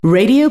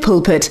Radio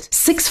Pulpit,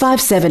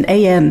 657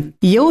 AM,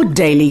 your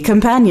daily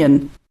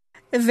companion.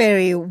 A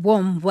very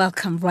warm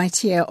welcome right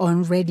here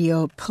on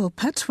Radio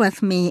Pulpit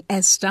with me,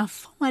 Esther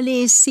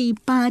Falesi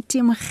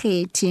Batim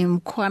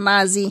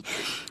Kwanazi.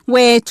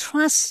 We're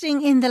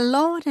trusting in the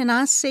Lord, and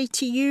I say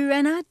to you,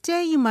 and I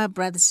dare you, my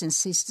brothers and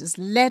sisters,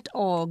 let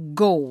all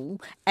go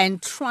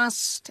and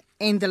trust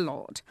in the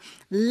Lord.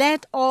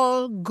 Let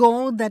all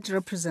go that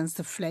represents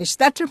the flesh,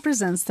 that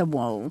represents the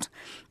world,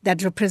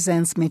 that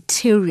represents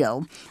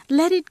material.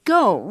 Let it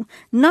go,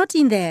 not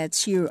in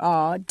that you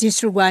are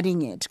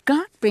disregarding it.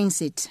 God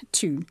brings it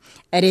too.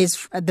 It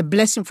is the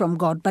blessing from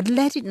God, but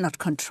let it not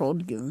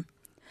control you.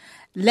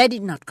 Let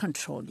it not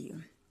control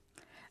you.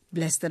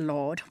 Bless the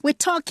Lord. We're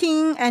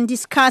talking and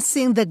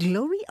discussing the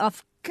glory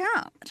of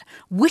God,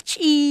 which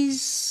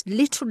is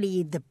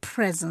literally the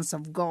presence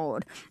of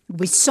God.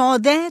 We saw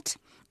that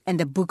in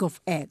the book of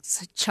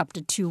Acts,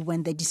 chapter 2,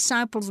 when the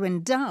disciples were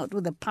endowed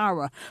with the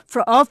power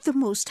of the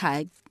Most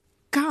High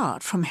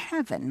God from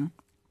heaven.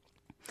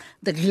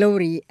 The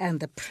glory and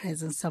the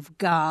presence of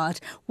God,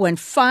 when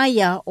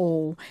fire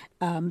or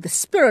the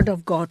Spirit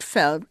of God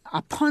fell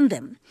upon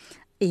them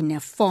in a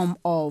form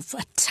of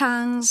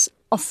tongues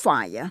of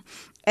fire.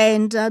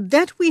 And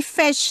that we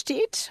fetched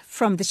it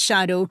from the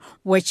shadow,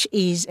 which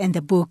is in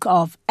the book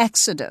of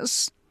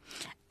Exodus.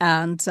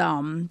 And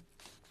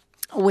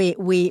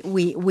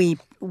we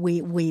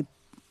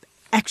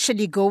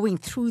actually going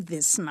through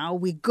this now.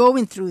 We're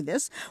going through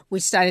this. We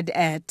started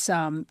at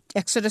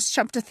Exodus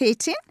chapter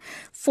 13,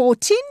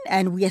 14,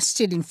 and we are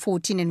still in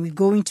 14, and we're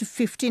going to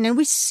 15, and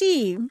we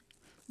see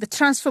the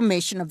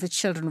transformation of the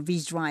children of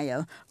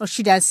Israel, or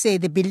should I say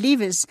the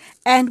believers,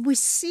 and we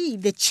see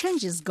the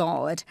changes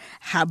God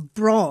have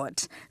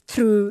brought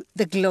through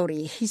the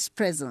glory, His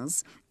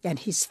presence, and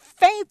His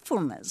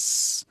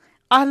faithfulness.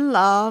 I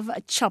love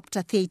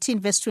chapter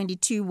 13, verse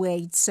 22, where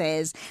it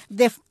says,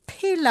 the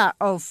pillar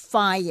of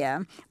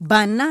fire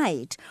by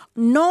night,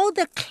 nor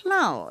the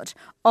cloud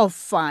of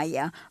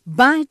fire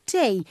by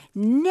day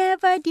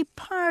never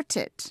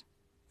departed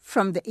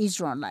from the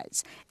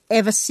Israelites,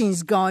 ever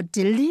since God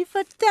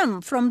delivered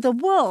them from the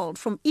world,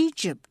 from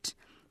Egypt.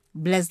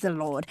 Bless the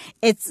Lord.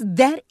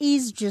 That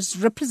is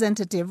just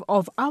representative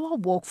of our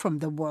walk from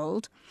the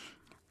world,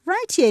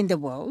 right here in the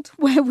world,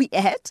 where we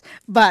at,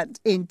 but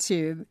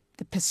into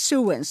the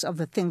pursuance of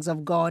the things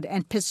of God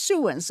and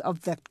pursuance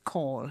of that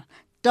call.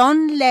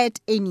 Don't let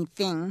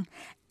anything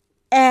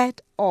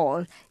at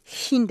all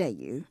hinder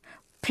you.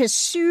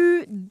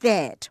 Pursue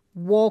that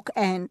walk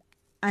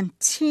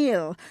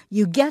until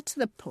you get to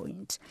the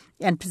point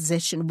and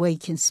position where you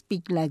can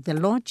speak like the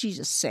Lord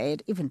Jesus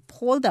said, even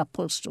Paul the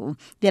Apostle,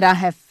 that I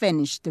have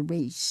finished the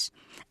race.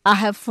 I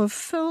have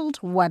fulfilled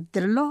what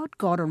the Lord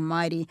God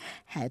Almighty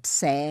had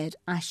said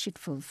I should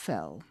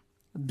fulfill.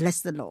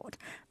 Bless the Lord.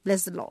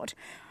 Bless the Lord.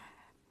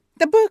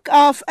 The book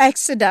of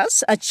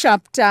Exodus,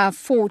 chapter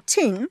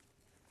 14,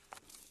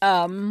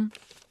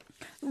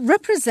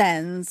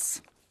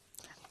 represents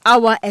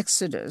our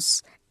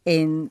Exodus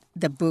in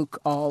the book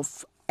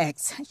of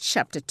Acts,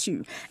 chapter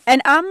 2.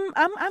 And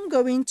I'm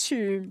going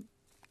to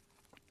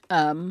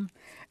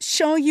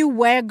show you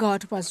where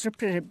God was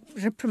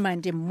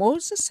reprimanding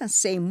Moses and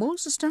saying,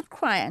 Moses, don't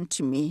cry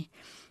unto me.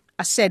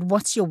 I said,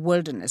 what's your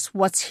wilderness?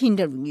 What's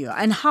hindering you?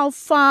 And how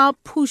far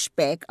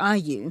pushback are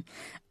you?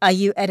 Are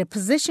you at a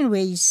position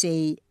where you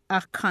say,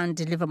 I can't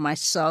deliver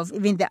myself?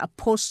 Even the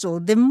apostle,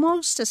 the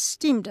most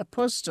esteemed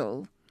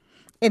apostle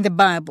in the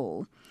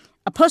Bible,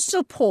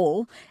 Apostle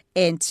Paul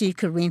in 2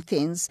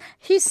 Corinthians,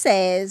 he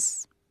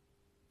says,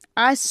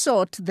 I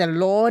sought the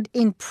Lord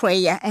in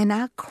prayer and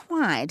I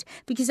cried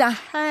because I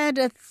had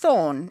a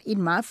thorn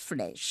in my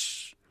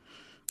flesh.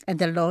 And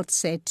the Lord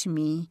said to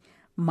me,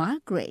 my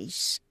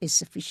grace is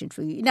sufficient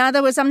for you. In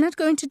other words, I'm not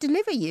going to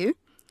deliver you.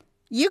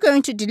 You're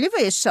going to deliver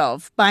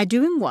yourself by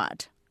doing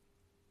what?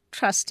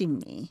 Trusting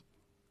me.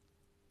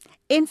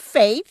 In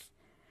faith,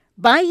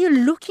 by you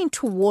looking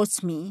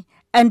towards me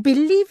and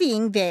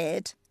believing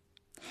that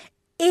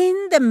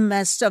in the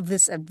midst of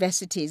these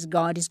adversities,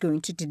 God is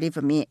going to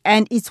deliver me.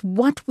 And it's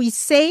what we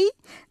say,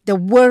 the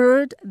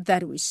word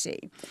that we say.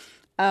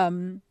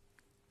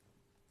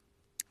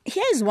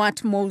 Here's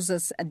what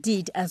Moses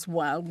did as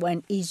well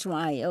when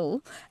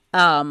Israel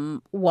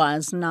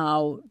was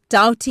now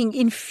doubting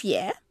in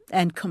fear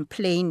and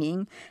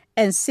complaining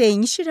and saying,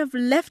 you should have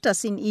left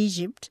us in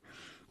Egypt.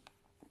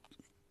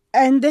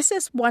 And this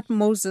is what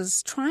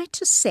Moses tried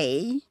to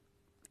say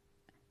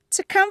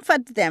to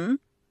comfort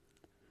them.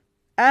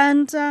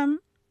 And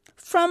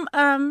from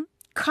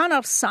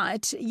carnal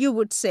sight, you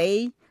would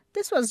say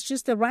this was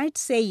just the right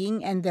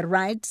saying and the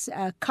right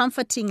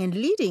comforting and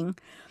leading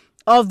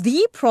of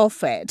the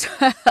prophet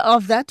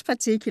of that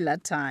particular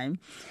time.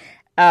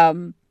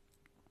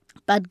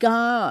 But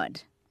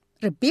God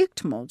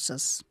rebuked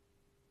Moses.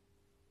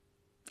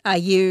 Are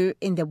you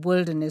in the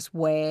wilderness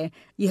where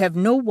you have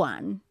no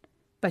one,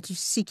 but you're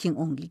seeking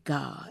only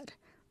God?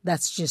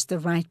 That's just the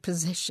right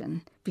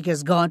position,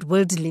 because God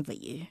will deliver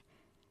you.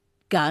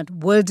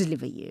 God will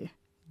deliver you.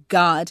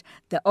 God,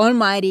 the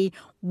Almighty,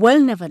 will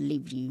never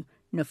leave you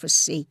nor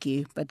forsake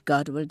you, but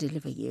God will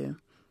deliver you.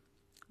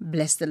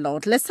 Bless the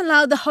Lord. Let's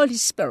allow the Holy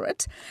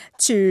Spirit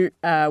to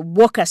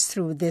walk us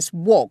through this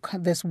walk,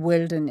 this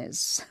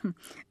wilderness.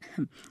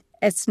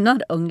 It's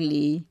not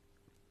only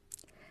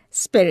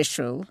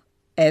spiritual.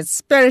 It's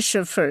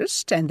spiritual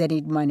first, and then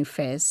it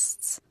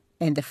manifests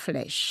in the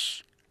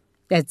flesh.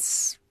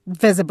 It's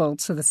visible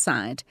to the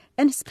sight,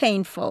 and it's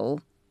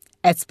painful.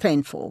 It's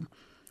painful.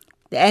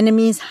 The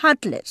enemy is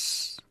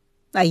heartless.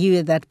 Are you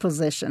in that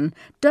position?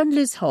 Don't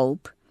lose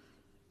hope.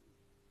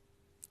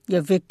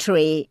 Your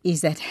victory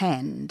is at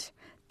hand.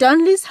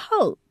 Don't lose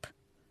hope.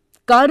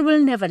 God will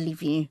never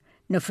leave you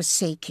nor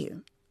forsake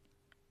you.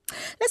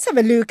 Let's have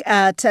a look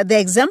at the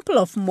example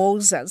of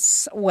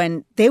Moses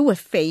when they were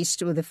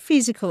faced with the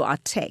physical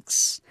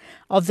attacks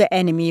of the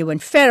enemy when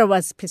Pharaoh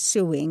was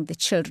pursuing the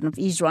children of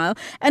Israel.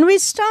 And we're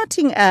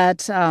starting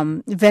at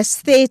verse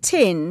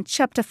 13,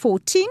 chapter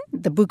 14,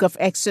 the book of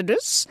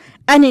Exodus,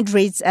 and it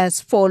reads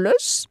as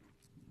follows.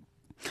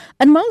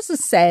 And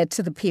Moses said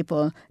to the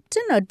people,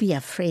 "Do not be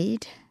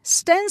afraid.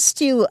 Stand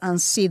still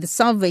and see the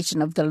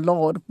salvation of the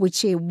Lord, which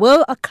he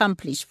will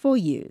accomplish for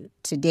you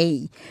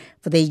today.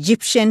 For the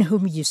Egyptian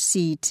whom you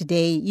see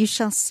today, you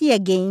shall see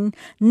again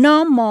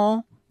no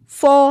more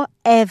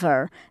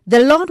forever.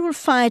 The Lord will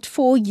fight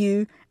for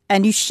you,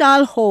 and you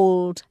shall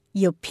hold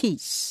your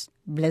peace."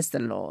 Bless the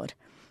Lord.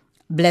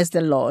 Bless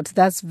the Lord.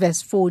 That's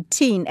verse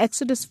 14.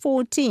 Exodus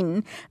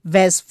 14,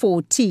 verse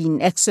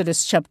 14.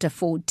 Exodus chapter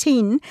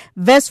 14,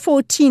 verse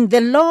 14.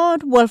 The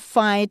Lord will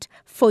fight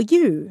for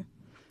you,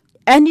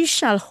 and you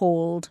shall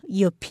hold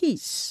your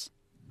peace.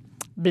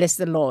 Bless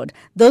the Lord.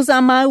 Those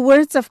are my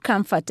words of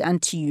comfort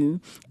unto you.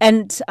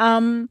 And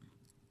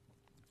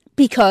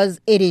because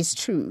it is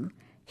true,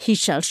 he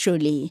shall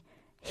surely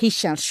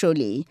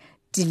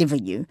deliver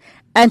you.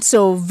 And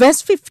so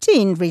verse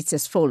 15 reads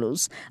as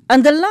follows.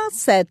 And the Lord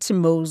said to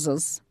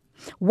Moses,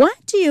 "Why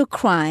do you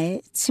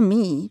cry to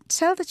me?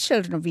 Tell the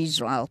children of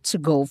Israel to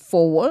go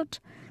forward,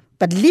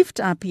 but lift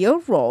up your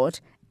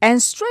rod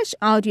and stretch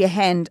out your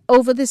hand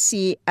over the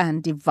sea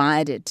and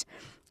divide it.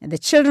 And the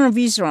children of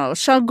Israel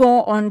shall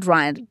go on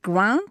dry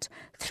ground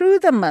through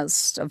the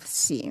midst of the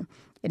sea.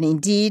 And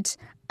indeed,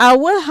 I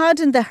will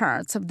harden the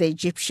hearts of the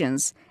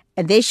Egyptians,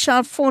 and they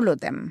shall follow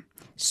them.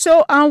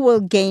 So I will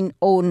gain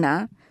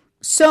honor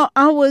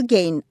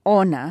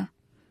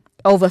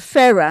over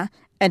Pharaoh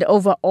and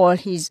over all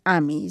his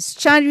armies,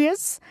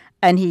 chariots,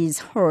 and his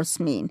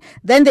horsemen.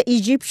 Then the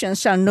Egyptians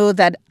shall know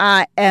that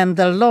I am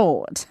the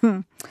Lord,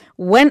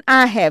 when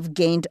I have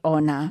gained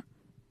honor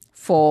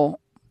for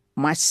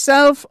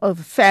myself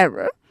over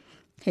Pharaoh,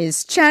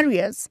 his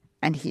chariots,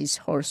 and his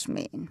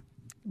horsemen."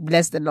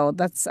 Bless the Lord.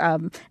 That's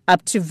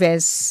up to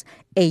verse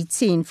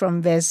 18,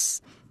 from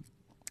verse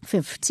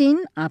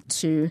 15 up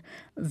to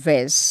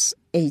verse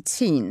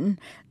 18.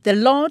 The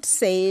Lord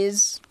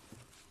says,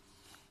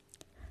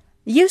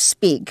 "You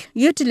speak,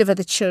 you deliver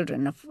the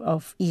children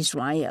of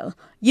Israel.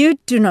 You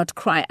do not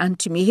cry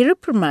unto me." He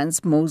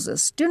reprimands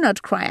Moses. "Do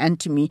not cry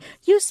unto me.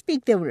 You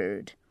speak the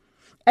word.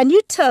 And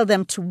you tell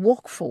them to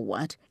walk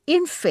forward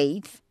in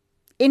faith,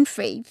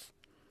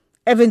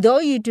 even though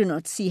you do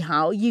not see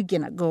how you're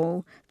going to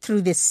go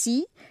through the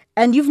sea.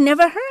 And you've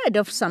never heard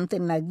of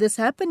something like this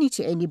happening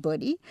to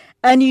anybody.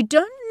 And you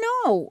don't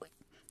know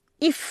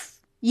if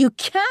you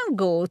can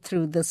go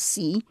through the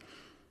sea,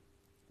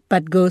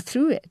 but go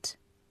through it.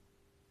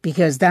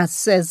 Because that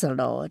says the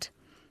Lord,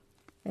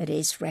 it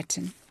is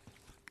written."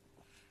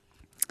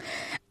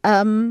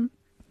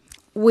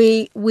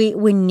 We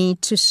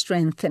need to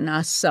strengthen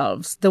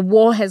ourselves. The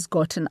war has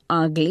gotten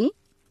ugly.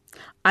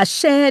 I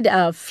shared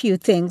a few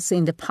things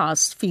in the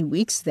past few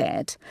weeks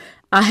that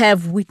I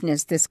have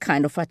witnessed this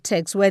kind of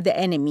attacks where the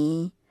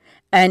enemy,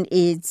 and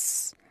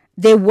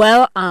they're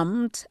well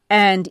armed,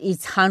 and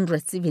it's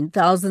hundreds, even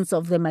thousands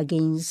of them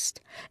against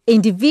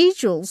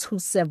individuals who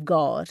serve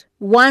God.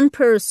 One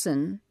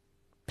person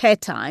per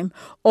time,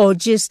 or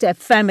just a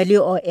family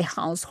or a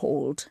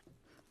household.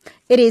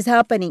 It is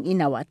happening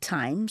in our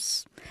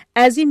times.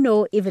 As you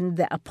know, even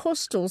the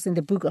apostles in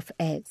the book of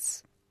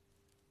Acts,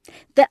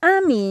 the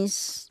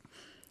armies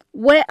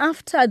were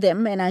after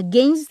them and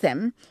against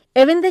them,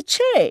 even the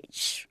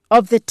church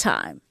of the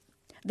time.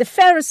 The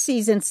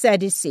Pharisees and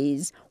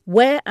Sadducees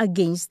were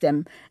against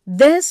them.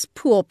 These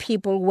poor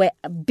people were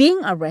being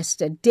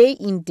arrested day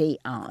in, day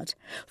out,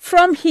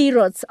 from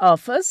Herod's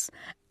office,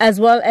 as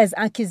well as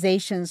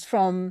accusations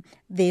from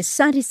the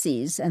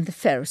Sadducees and the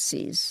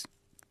Pharisees,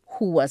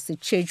 who was the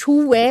church,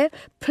 who were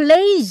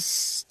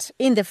placed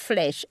in the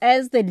flesh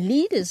as the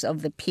leaders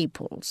of the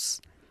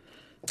peoples,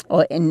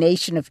 or a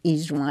nation of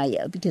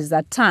Israel, because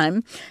that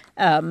time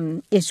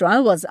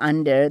Israel was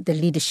under the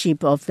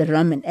leadership of the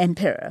Roman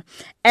Emperor.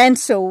 And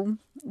so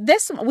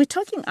we're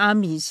talking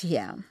armies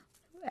here.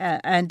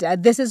 And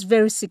this is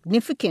very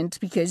significant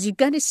because you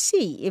got to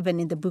see, even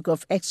in the book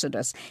of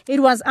Exodus,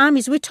 it was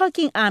armies. We're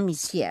talking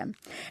armies here.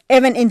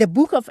 Even in the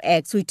book of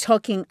Acts, we're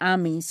talking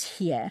armies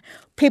here.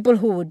 People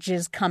who would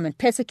just come and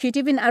persecute,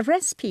 even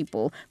arrest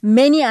people.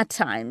 Many a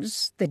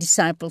times, the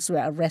disciples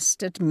were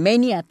arrested.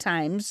 Many a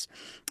times,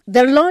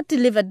 The Lord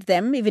delivered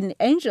them. Even the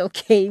angel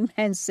came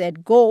and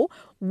said, go,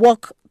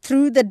 walk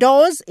through the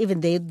doors,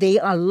 even though they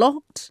are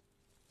locked.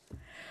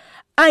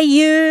 Are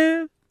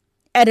you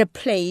at a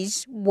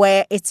place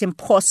where it's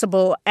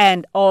impossible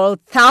and all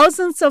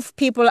thousands of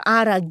people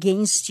are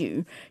against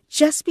you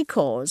just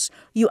because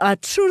you are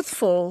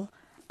truthful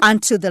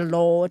unto the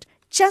Lord,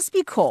 just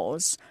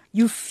because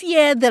you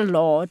fear the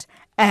Lord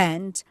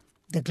and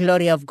the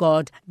glory of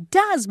God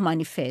does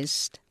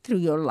manifest through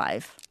your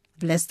life?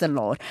 Bless the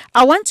Lord.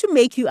 I want to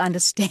make you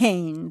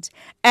understand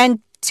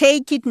and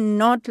take it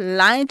not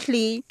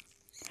lightly.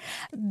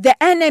 The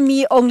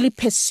enemy only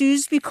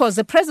pursues because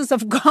the presence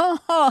of God,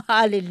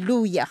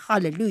 hallelujah,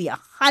 hallelujah,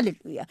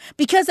 hallelujah,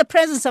 because the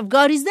presence of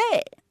God is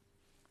there.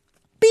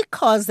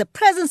 Because the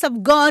presence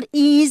of God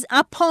is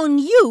upon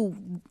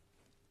you.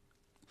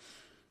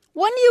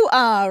 When you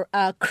are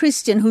a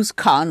Christian who's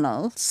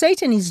carnal,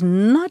 Satan is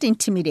not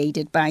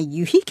intimidated by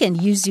you. He can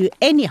use you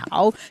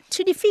anyhow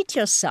to defeat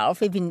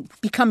yourself, even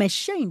become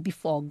ashamed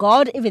before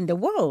God, even the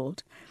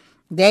world.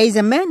 There is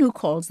a man who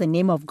calls the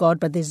name of God,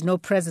 but there's no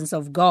presence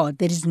of God.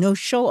 There is no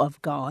show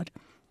of God.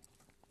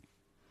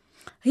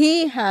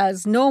 He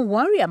has no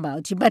worry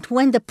about you. But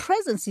when the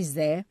presence is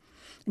there,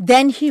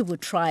 then he will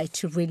try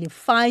to really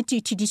fight you,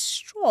 to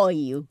destroy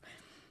you,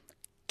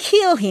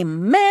 kill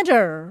him,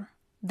 murder.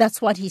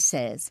 That's what he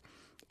says.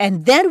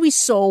 And then we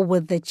saw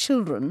with the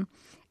children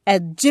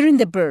during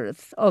the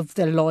birth of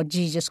the Lord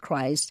Jesus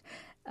Christ,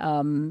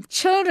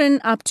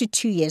 children up to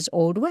 2 years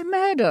old were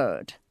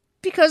murdered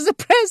because the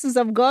presence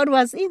of God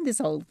was in this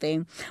whole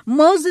thing.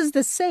 Moses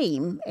the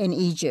same in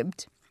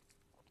Egypt.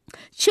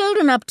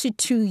 Children up to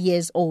 2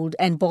 years old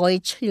and boy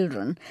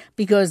children,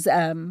 because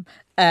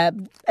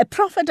a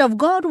prophet of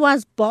God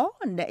was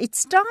born. It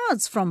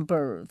starts from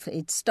birth.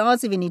 It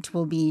starts even it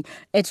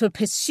will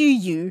pursue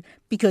you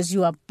because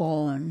you are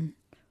born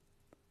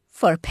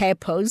for a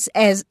purpose.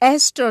 As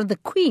Esther the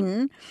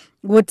queen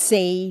would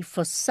say,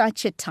 for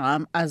such a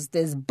time as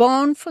this,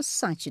 born for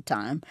such a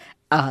time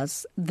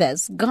as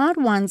this. God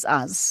wants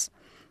us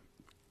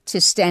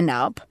to stand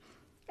up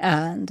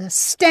and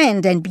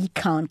be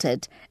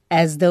counted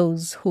as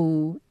those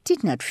who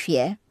did not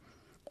fear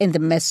in the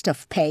midst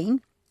of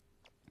pain.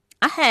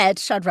 I heard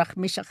Shadrach,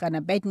 Meshach, and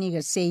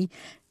Abednego say,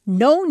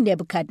 no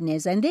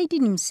Nebuchadnezzar, and they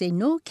didn't even say,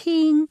 no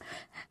king.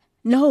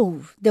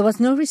 No, there was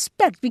no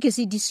respect because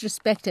he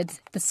disrespected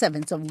the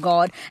servants of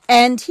God.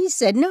 And he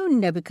said, no,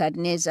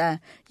 Nebuchadnezzar,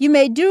 you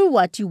may do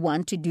what you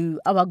want to do.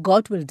 Our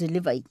God will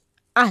deliver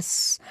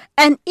us.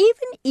 And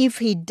even if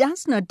he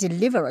does not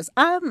deliver us,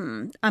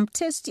 I'm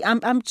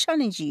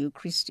challenging you,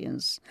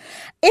 Christians.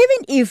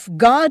 Even if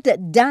God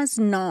does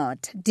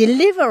not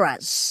deliver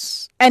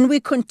us and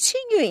we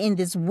continue in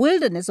this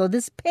wilderness or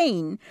this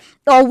pain,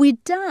 or we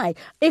die,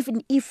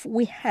 even if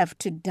we have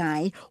to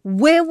die,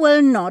 we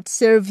will not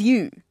serve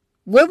you.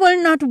 We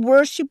will not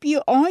worship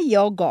you or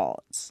your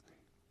gods.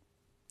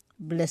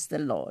 Bless the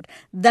Lord.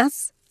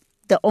 That's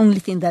the only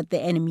thing that the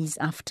enemy is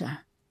after.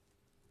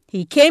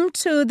 He came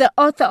to the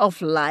author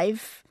of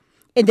life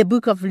in the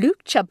book of Luke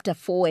chapter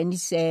 4 and he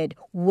said,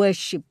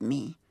 worship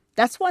me.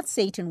 That's what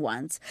Satan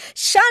wants.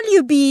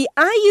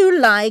 Are you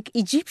like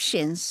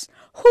Egyptians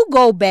who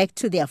go back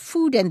to their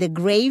food and the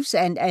graves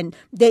and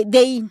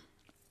they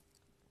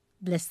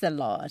bless the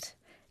Lord,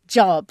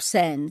 jobs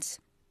and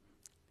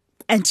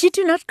you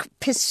do not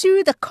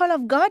pursue the call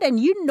of God and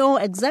you know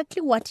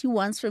exactly what he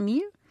wants from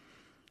you?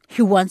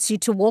 He wants you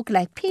to walk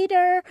like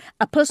Peter,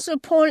 Apostle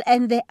Paul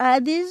and the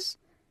others.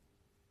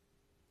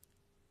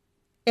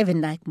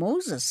 Even like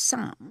Moses,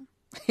 some.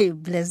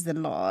 Bless the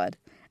Lord.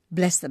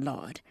 Bless the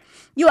Lord.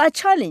 You are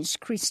challenged,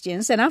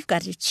 Christians, and I've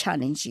got to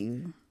challenge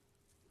you.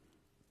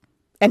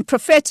 And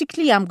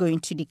prophetically, I'm going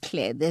to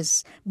declare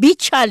this. Be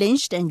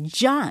challenged and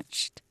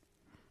judged.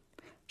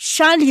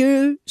 Shall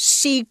you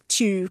seek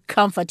to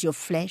comfort your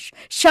flesh?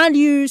 Shall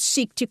you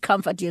seek to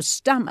comfort your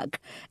stomach?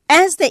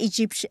 As the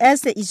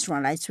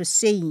Israelites were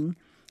saying,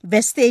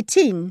 verse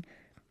 13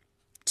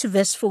 to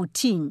verse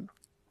 14.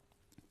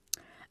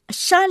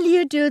 Shall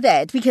you do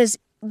that? Because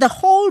the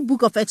whole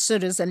book of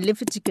Exodus and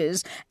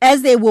Leviticus,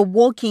 as they were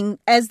walking,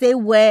 as they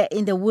were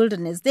in the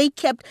wilderness, they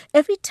kept,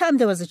 every time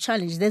there was a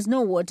challenge, there's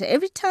no water.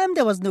 Every time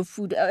there was no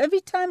food.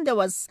 Every time there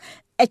was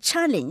a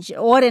challenge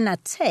or an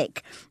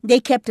attack,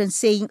 they kept on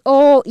saying,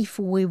 oh, if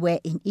we were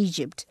in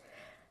Egypt.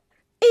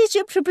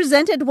 Egypt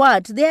represented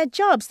what? Their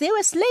jobs. They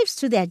were slaves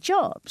to their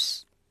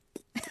jobs.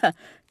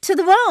 To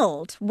the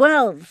world,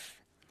 wealth.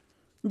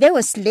 They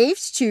were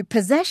slaves to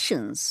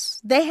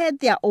possessions. They had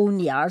their own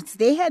yards.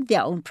 They had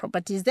their own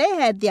properties. They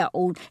had their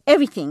own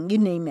everything, you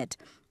name it.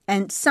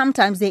 And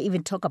sometimes they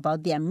even talk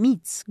about their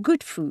meats,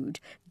 good food,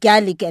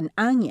 garlic and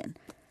onion.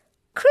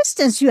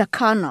 Christians, you are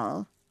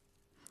carnal.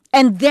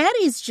 And that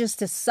is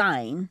just a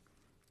sign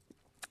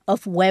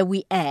of where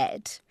we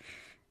at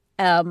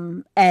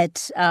the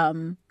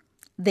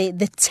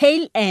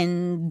tail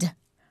end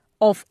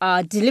of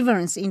our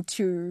deliverance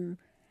into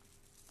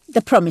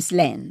the promised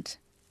land.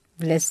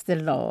 Bless the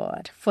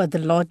Lord, for the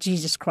Lord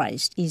Jesus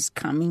Christ is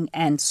coming,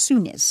 and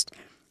soonest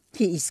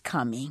he is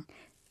coming.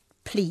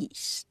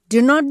 Please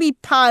do not be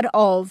part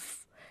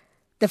of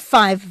the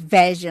 5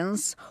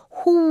 virgins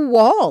who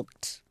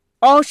walked,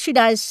 or should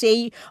I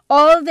say,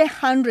 all the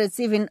hundreds,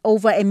 even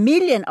over 1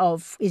 million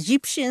of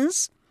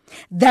Egyptians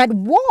that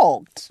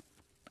walked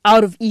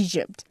out of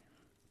Egypt,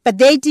 but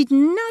they did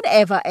not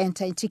ever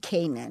enter into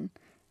Canaan.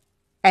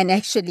 And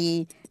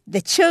actually,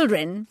 the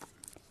children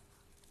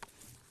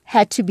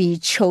had to be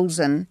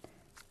chosen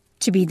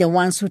to be the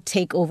ones who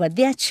take over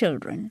their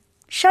children.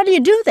 Shall you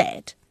do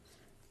that?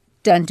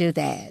 Don't do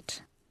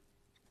that.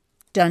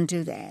 Don't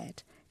do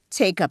that.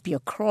 Take up your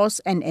cross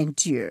and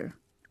endure.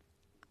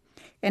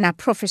 And I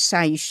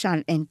prophesy you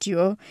shall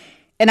endure.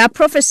 And I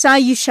prophesy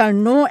you shall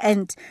know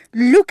and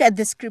look at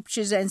the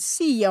scriptures and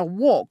see your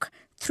walk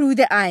through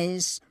the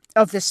eyes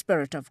of the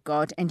Spirit of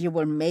God, and you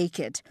will make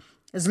it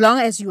as long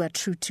as you are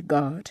true to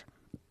God.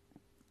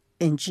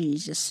 In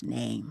Jesus'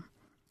 name.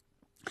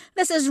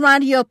 This is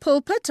Radio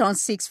Pulpit on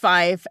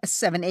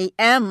 657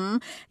 AM,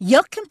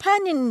 your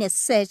companion in a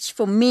search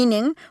for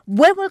meaning,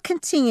 where we'll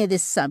continue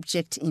this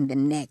subject in the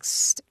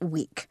next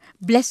week.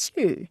 Bless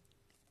you.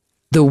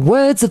 The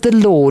words of the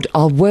Lord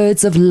are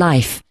words of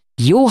life.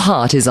 Your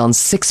heart is on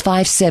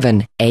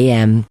 657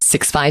 AM.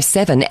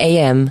 657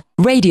 AM,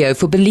 radio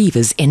for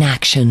believers in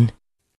action.